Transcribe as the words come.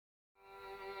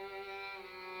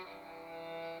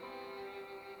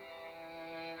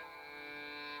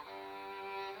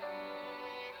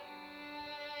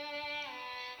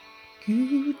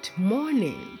Good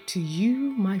morning to you,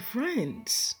 my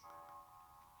friends.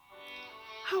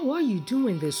 How are you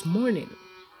doing this morning?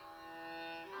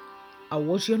 How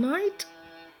was your night?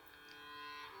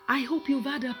 I hope you've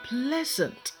had a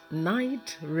pleasant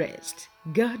night rest.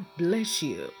 God bless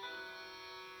you.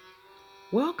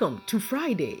 Welcome to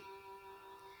Friday,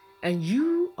 and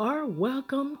you are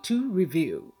welcome to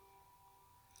review.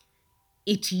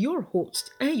 It's your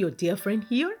host and your dear friend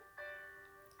here,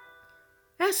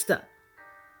 Esther.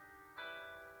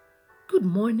 Good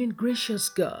morning, gracious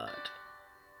God.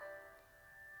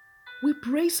 We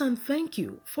praise and thank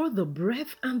you for the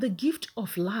breath and the gift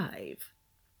of life.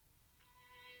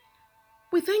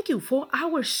 We thank you for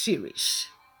our series.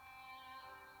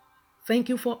 Thank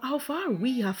you for how far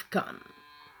we have come.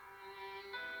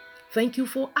 Thank you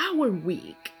for our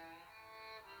week.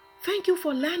 Thank you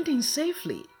for landing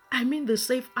safely. I mean the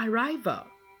safe arrival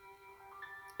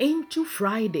into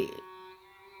Friday.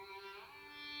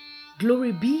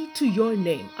 Glory be to your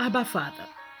name, Abba Father.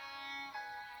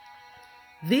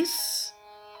 This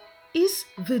is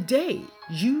the day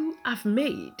you have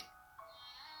made.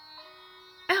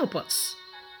 Help us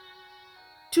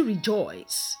to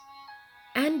rejoice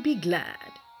and be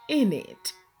glad in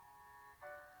it.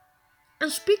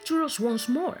 And speak to us once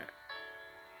more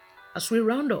as we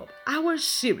round up our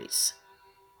series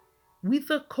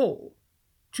with a call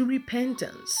to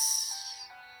repentance.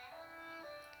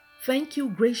 Thank you,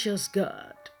 gracious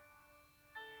God.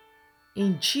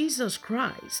 In Jesus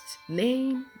Christ's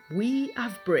name we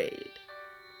have prayed.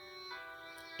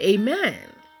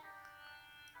 Amen.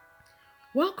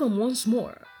 Welcome once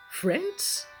more,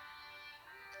 friends.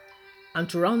 And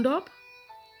to round up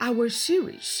our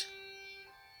series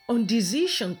on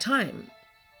Decision Time,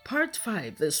 Part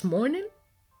 5 this morning,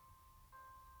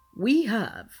 we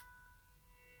have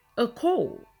a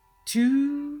call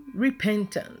to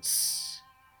repentance.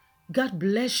 God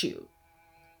bless you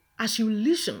as you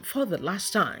listen for the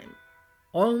last time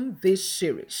on this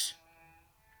series.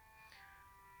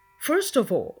 First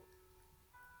of all,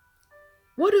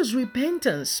 what does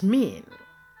repentance mean?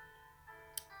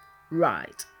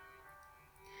 Right.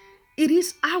 It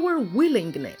is our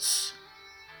willingness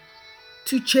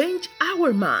to change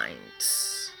our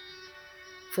minds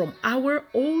from our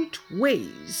old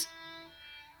ways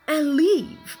and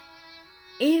live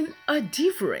in a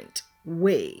different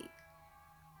way.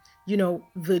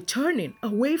 The turning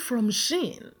away from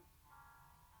sin.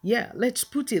 Yeah, let's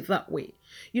put it that way.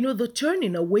 The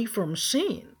turning away from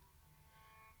sin,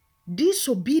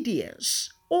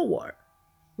 disobedience, or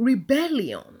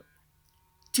rebellion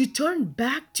to turn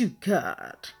back to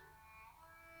God.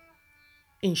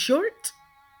 In short,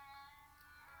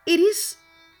 it is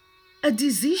a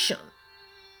decision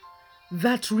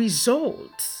that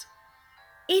results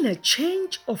in a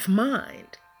change of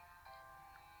mind,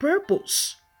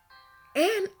 purpose,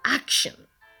 and action.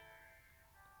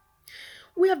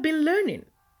 We have been learning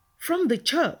from the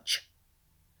church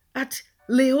at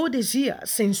Laodicea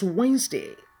since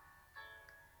Wednesday.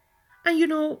 And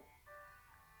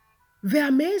the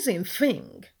amazing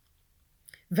thing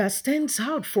that stands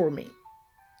out for me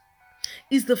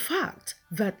is the fact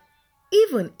that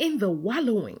even in the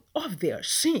wallowing of their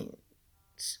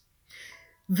sins,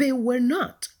 they were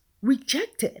not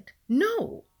rejected.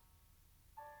 No,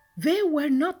 they were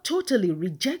not totally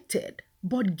rejected,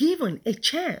 but given a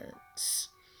chance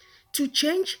to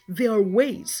change their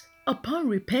ways upon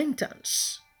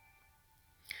repentance.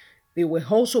 They were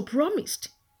also promised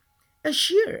a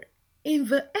share in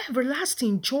the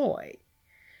everlasting joy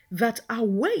that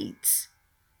awaits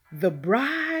the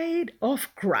bride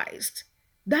of Christ,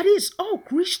 that is, all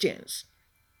Christians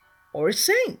or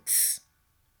saints.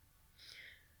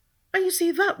 And you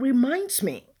see, that reminds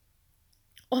me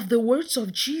of the words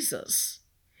of Jesus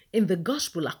in the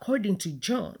Gospel according to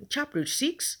John, chapter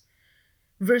 6,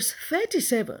 verse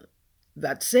 37,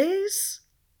 that says,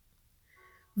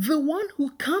 "The one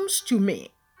who comes to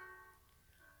me,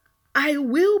 I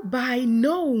will by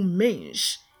no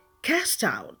means cast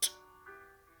out."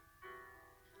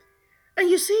 And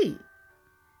you see,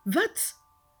 that's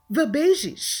the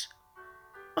basis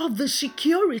of the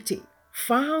security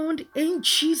found in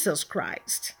Jesus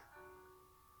Christ.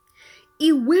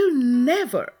 He will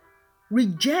never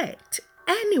reject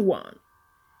anyone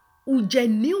who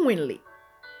genuinely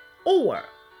or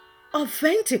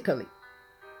authentically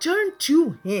turn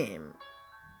to Him.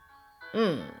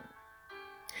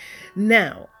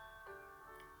 Now,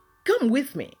 come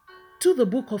with me to the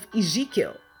book of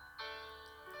Ezekiel,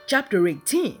 chapter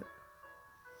 18.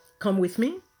 Come with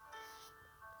me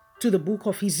to the book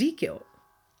of Ezekiel,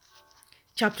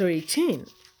 chapter 18.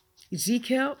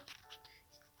 Ezekiel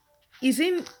is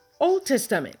in Old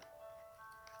Testament.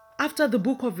 after the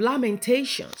book of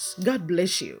Lamentations. God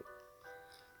bless you.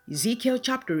 Ezekiel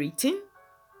chapter 18.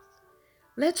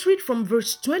 Let's read from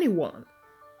verse 21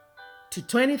 to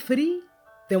 23.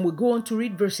 Then we'll go on to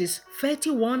read verses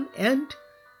 31 and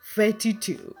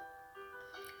 32.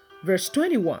 Verse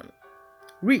 21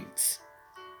 reads,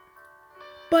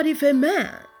 "But if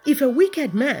a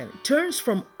wicked man turns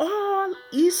from all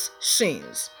his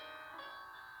sins,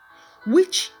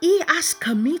 which he has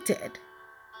committed,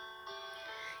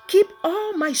 keep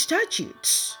all my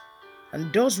statutes,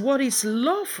 and does what is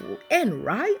lawful and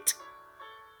right,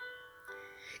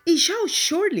 he shall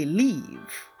surely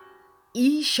live,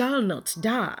 he shall not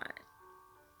die.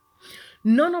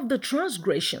 None of the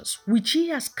transgressions which he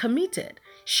has committed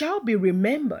shall be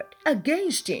remembered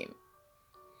against him.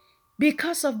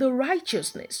 Because of the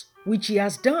righteousness which he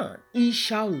has done, he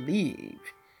shall live."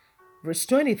 Verse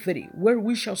 23, where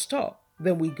we shall stop.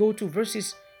 Then we go to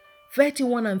verses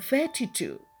 31 and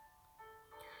 32.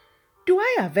 "Do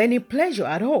I have any pleasure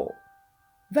at all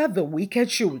that the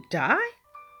wicked should die?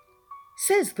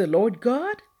 Says the Lord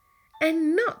God,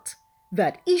 and not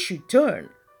that he should turn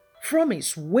from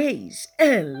his ways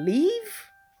and live."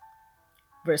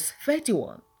 Verse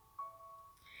 31,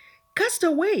 "Cast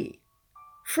away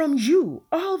from you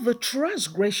all the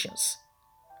transgressions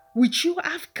which you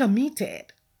have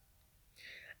committed,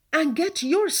 and get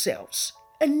yourselves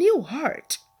a new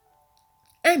heart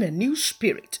and a new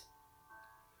spirit.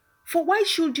 For why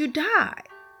should you die,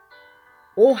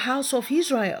 O house of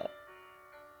Israel?"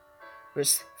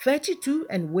 Verse 32,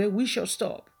 and where we shall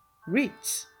stop,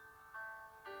 reads,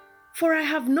 "For I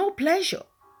have no pleasure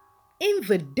in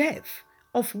the death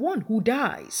of one who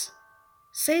dies,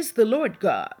 says the Lord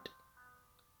God.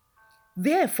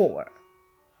 Therefore,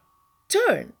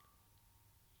 turn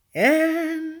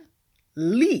and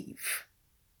live."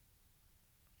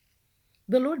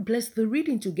 The Lord bless the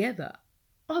reading together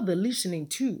or the listening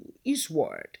to His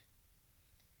word.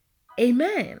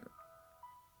 Amen.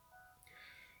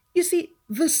 You see,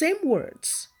 the same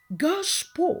words God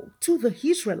spoke to the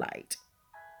Israelite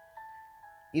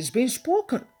is being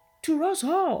spoken to us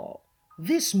all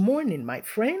this morning, my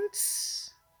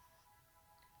friends.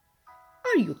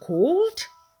 Are you cold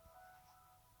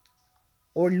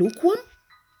or lukewarm?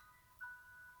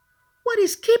 What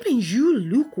is keeping you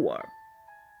lukewarm?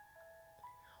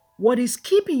 What is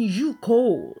keeping you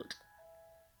cold?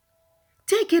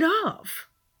 Take it off.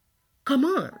 Come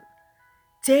on,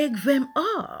 take them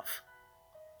off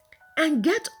and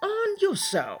get on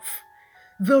yourself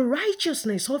the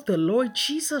righteousness of the Lord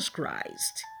Jesus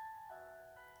Christ.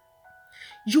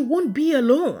 You won't be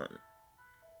alone.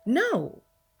 No,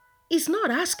 He's not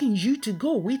asking you to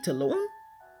go it alone.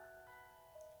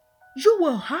 You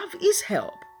will have His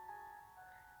help,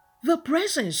 the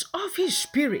presence of His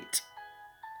Spirit.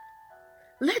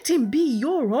 Let Him be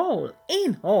your all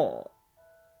in all.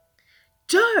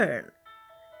 Turn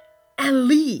and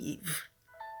leave.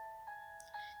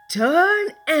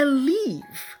 Turn and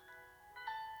leave.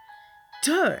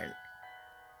 Turn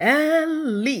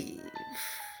and leave.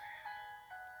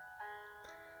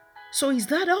 So is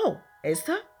that all,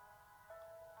 Esther?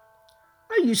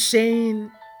 Are you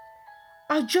saying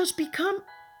I'll just become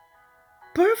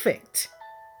perfect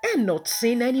and not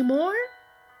sin anymore?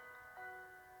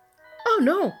 Oh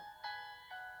no,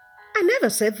 I never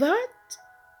said that.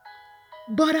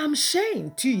 But I'm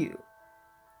saying to you,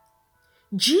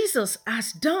 Jesus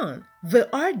has done the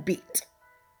hard bit,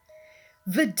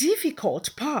 the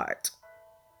difficult part.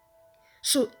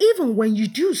 So even when you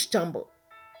do stumble,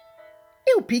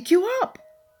 He'll pick you up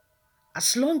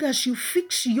as long as you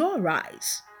fix your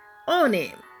eyes on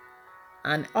Him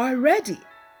and are ready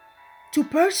to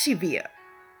persevere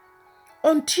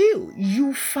until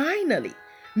you finally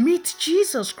meet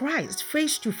Jesus Christ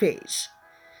face to face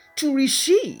to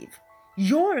receive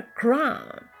your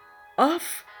crown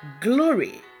of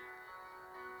glory.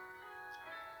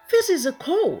 This is a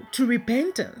call to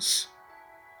repentance.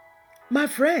 My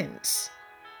friends,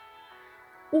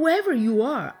 whoever you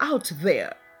are out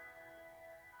there,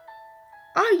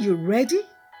 are you ready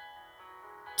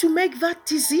to make that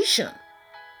decision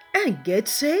and get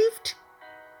saved?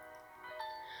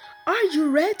 Are you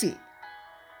ready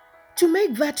to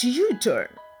make that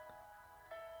U-turn?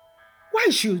 Why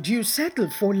should you settle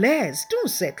for less? Don't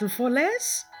settle for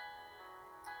less.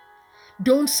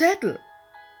 Don't settle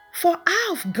for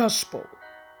half gospel.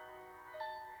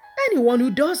 Anyone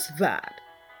who does that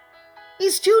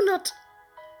is still not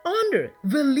under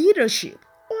the leadership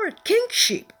or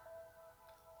kingship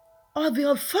or the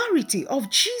authority of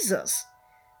Jesus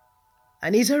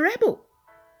and is a rebel.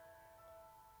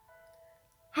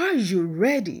 Are you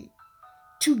ready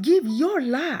to give your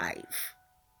life,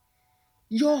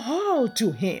 your all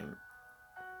to Him?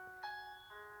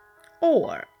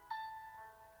 Or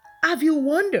have you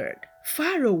wandered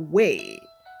far away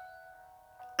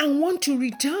and want to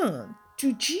return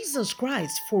to Jesus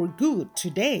Christ for good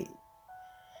today?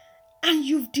 And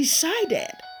you've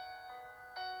decided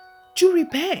to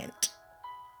repent,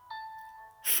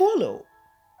 follow,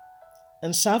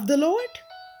 and serve the Lord?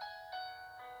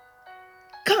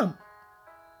 Come,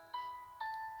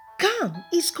 come,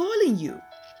 He's calling you.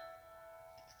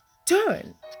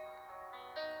 Turn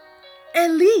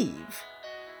and leave.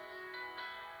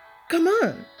 Come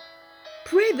on,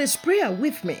 pray this prayer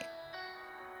with me.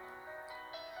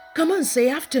 Come on, say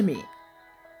after me.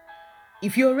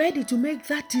 If you're ready to make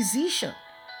that decision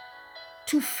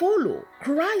to follow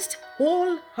Christ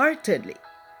wholeheartedly,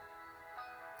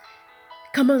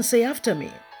 come on, say after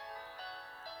me.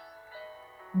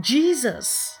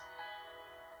 Jesus,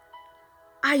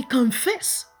 I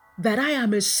confess that I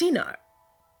am a sinner.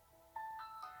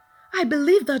 I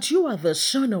believe that you are the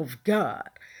Son of God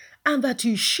and that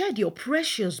you shed your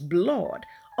precious blood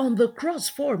on the cross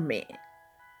for me.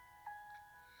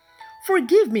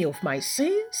 Forgive me of my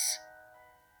sins.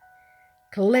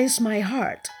 Cleanse my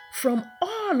heart from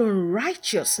all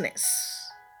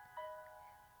unrighteousness.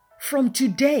 From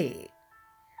today,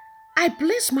 I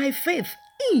place my faith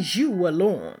in you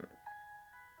alone.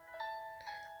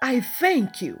 I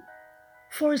thank you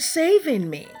for saving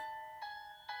me.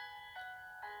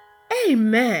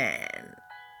 Amen.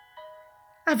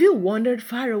 Have you wandered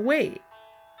far away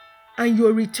and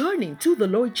you're returning to the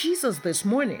Lord Jesus this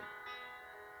morning?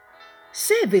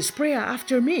 Say this prayer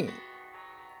after me.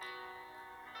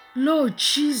 Lord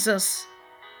Jesus,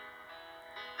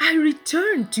 I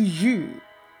return to you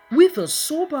with a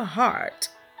sober heart.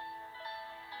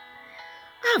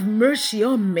 Have mercy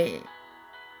on me.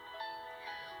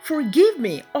 Forgive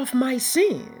me of my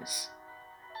sins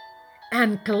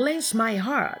and cleanse my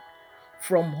heart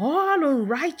from all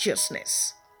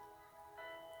unrighteousness.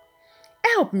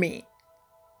 Help me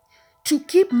to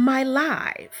keep my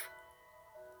life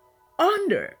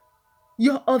under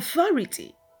your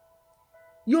authority,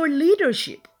 your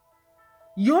leadership,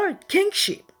 your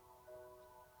kingship.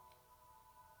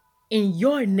 In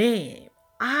your name,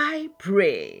 I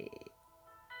pray.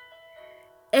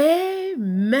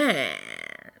 Amen.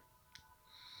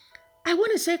 I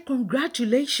want to say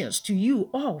congratulations to you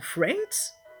all,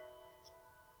 friends.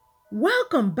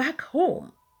 Welcome back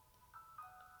home.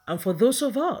 And for those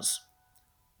of us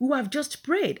who have just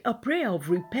prayed a prayer of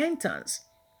repentance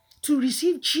to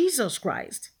receive Jesus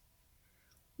Christ,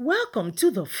 welcome to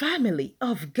the family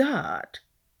of God.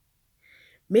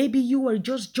 Maybe you are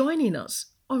just joining us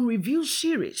on Review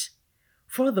Series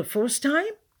for the first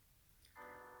time.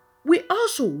 We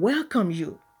also welcome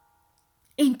you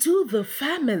into the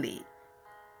family.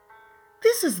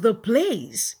 This is the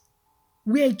place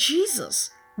where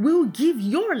Jesus will give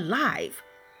your life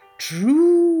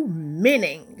true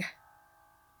meaning.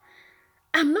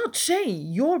 I'm not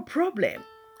saying your problem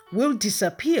will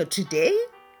disappear today.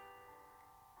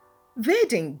 They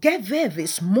didn't get there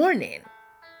this morning.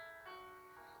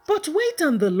 But wait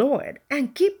on the Lord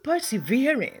and keep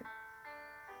persevering.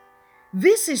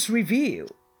 This is Review,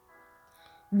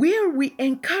 where we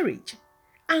encourage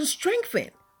and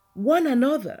strengthen one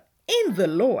another in the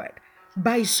Lord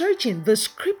by searching the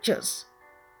scriptures.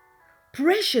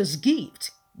 Precious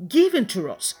gift given to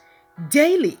us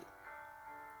daily.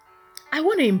 I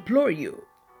want to implore you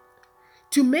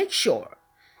to make sure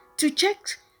to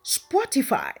check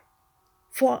Spotify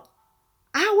for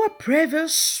our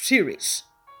previous series,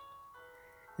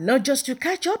 not just to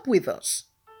catch up with us,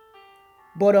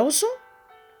 but also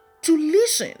to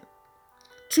listen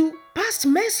to past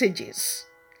messages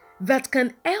that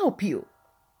can help you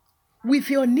with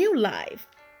your new life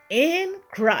in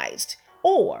Christ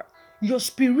or your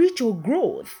spiritual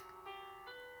growth.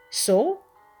 So,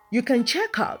 you can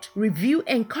check out Review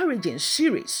Encouraging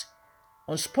series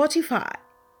on Spotify,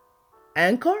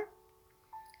 Anchor,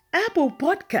 Apple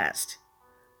Podcast,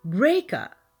 Breaker,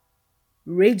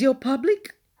 Radio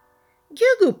Public,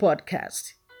 Google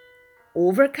Podcast,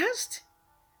 Overcast,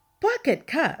 Pocket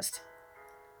Cast,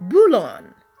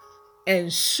 Bulon,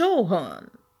 and so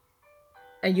on.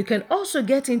 And you can also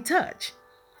get in touch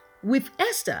with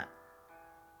Esther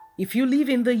if you live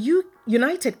in the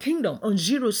United Kingdom on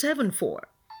 074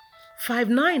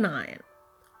 599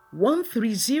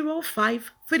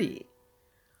 13053.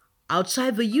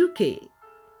 Outside the UK,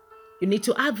 you need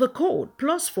to add the code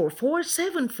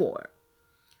 +4474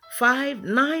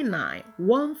 599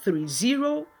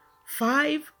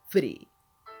 13053.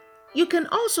 You can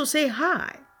also say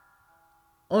hi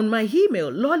on my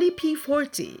email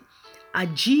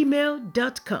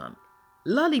lollyp40@gmail.com.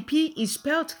 Lollyp is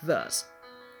spelled thus: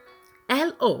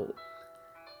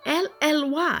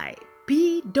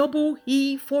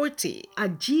 LOLLYPEE40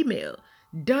 at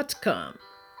gmail.com.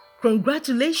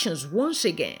 Congratulations once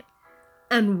again,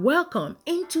 and welcome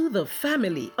into the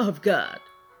family of God.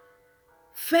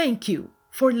 Thank you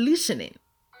for listening,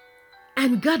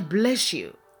 and God bless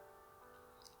you.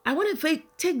 I want to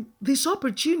take this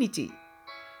opportunity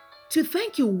to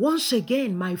thank you once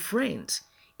again, my friends.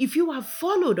 If you have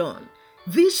followed on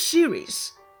this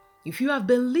series, if you have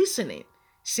been listening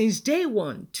since day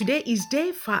one, today is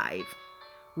day 5,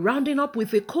 rounding up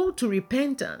with a call to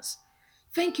repentance.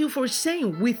 Thank you for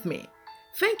staying with me.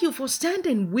 Thank you for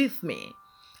standing with me.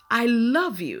 I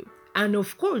love you. And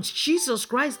of course, Jesus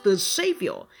Christ, the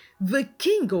Savior, the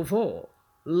King of all,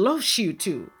 loves you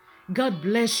too. God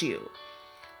bless you.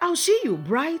 I'll see you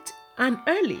bright and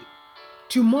early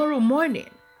tomorrow morning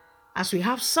as we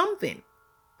have something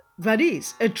that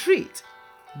is a treat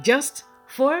just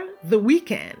for the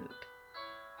weekend.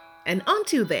 And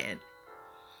until then,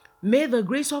 may the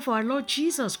grace of our Lord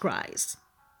Jesus Christ,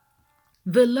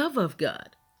 the love of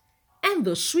God, and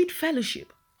the sweet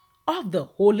fellowship of the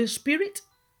Holy Spirit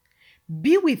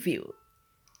be with you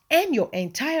and your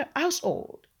entire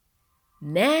household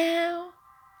now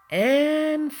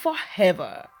and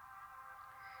forever.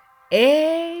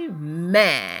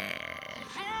 Amen.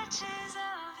 Riches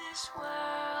of this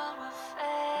world will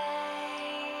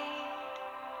fade.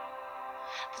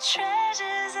 The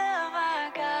treasures of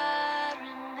our God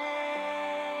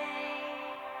remain.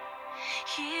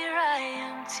 Here I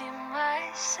empty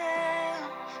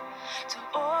myself to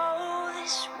owe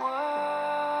this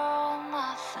world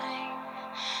nothing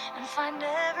and find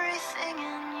everything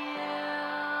in you.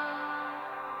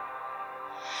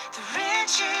 The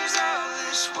riches of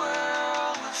this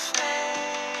world will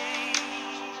fade.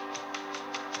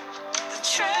 The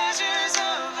treasures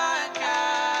of our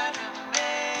God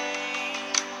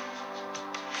remain.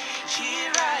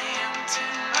 Here I am to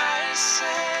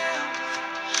myself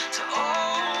to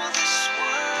owe this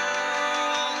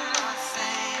world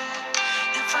nothing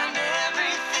and find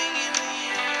everything in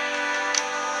you.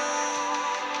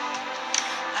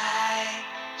 I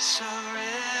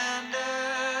surrender,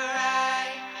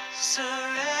 I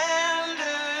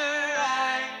surrender,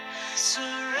 I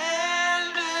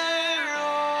surrender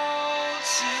all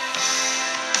to you.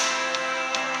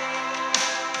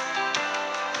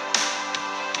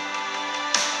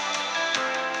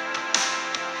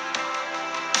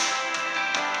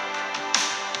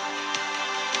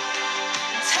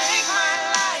 Take my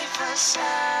life a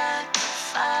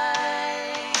sacrifice,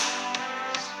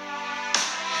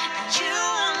 and you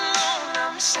alone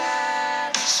I'm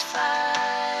satisfied.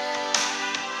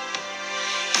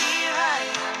 Here I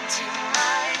am to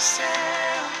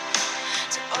myself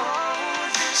to owe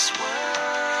this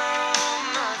world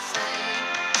nothing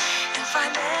and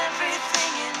find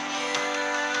everything in you.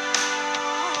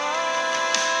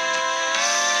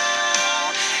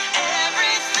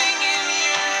 Everything in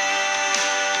you.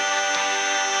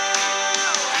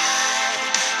 I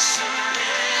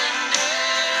surrender,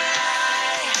 I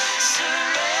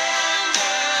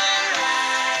surrender, I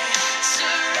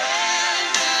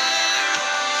surrender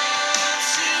all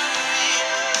to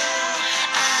you.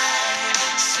 I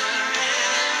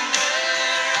surrender,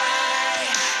 I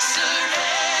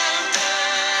surrender,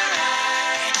 I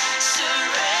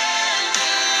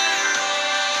surrender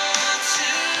all to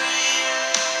you.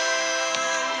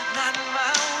 Not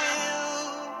my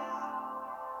will,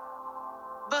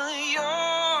 but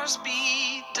yours be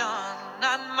done.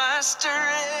 Not my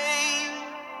strength,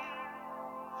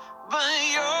 but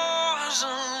yours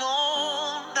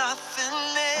alone. Nothing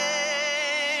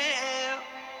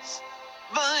else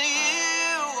but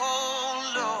you, oh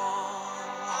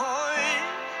Lord.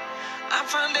 I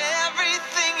found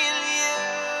everything in you.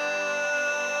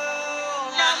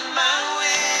 Not my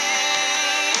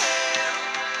will,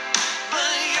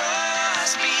 but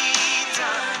yours be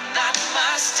done. Not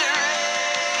my strength,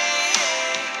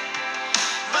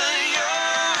 but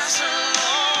yours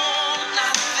alone.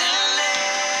 Nothing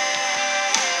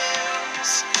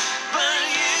else but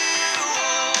you,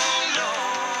 oh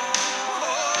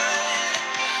Lord.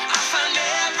 I found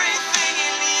everything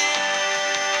in you.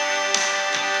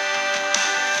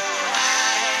 I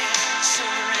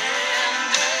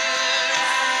surrender, I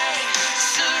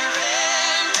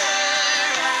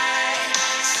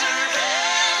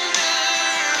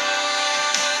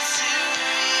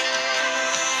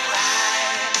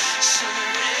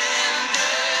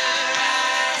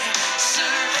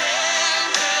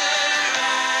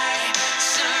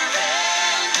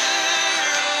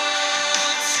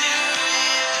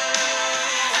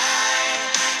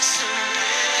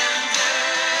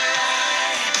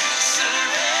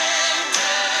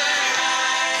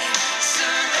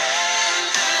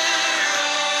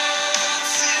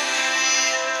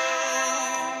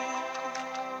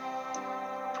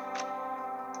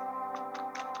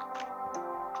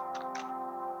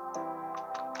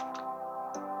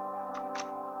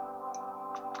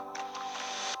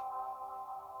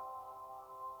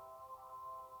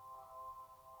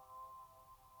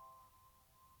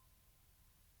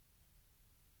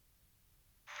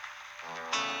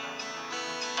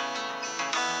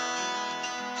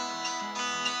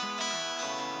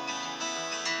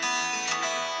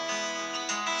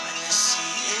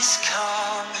is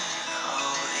calm and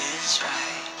all is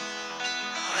right.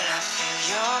 When I feel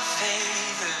your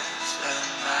favor flood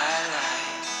my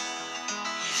life.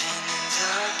 Even in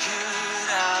the good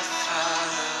I'll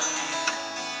follow you.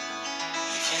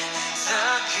 Even in the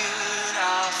good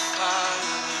I'll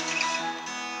follow you.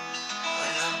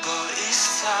 When the boat is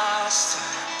tossed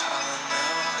upon the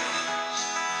waves.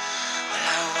 When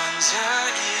I wonder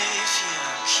if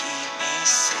you'll keep me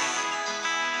safe.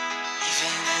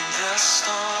 Even in the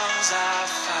storms I'll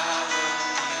follow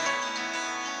you.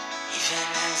 Even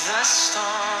in the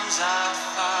storms I'll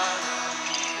follow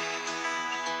you.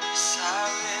 Yes, I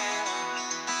will.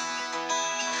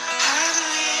 I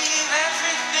believe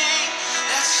everything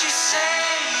that you say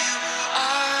you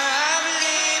are. I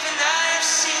believe and I have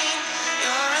seen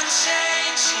your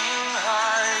unchanging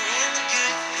heart in the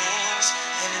good things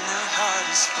and in the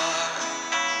hardest part.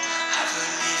 I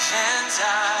believe and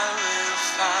I will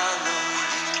follow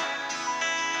you.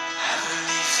 I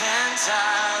believe and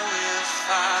I will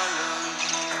follow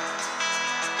you.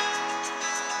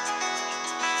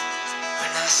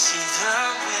 When I see the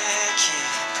wicked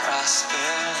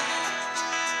prosper,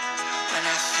 when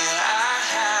I feel I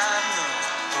have no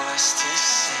voice to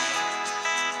sing,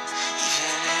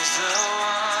 even if the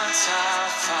ones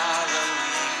I'll follow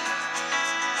you.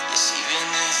 Yes, even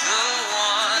if the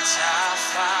ones I'll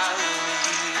follow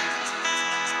you.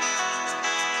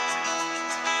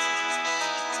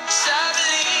 Yes, I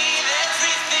believe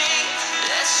everything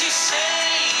that you say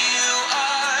you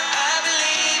are. I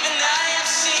believe and I have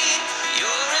seen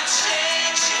your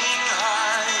unchanging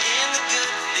heart in the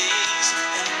good things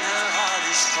and in the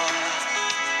hardest part.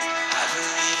 I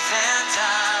believe and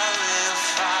I will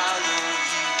follow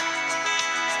you.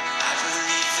 I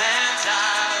believe and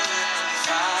I will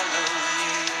follow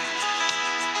you.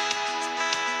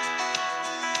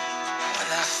 When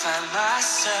I find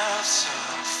myself so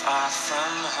far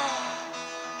from home,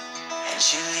 and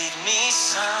you lead me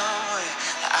somewhere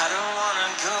that I don't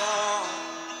wanna go.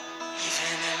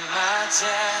 Even in my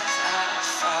death, I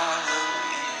follow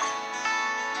you.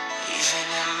 Even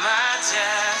in my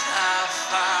death.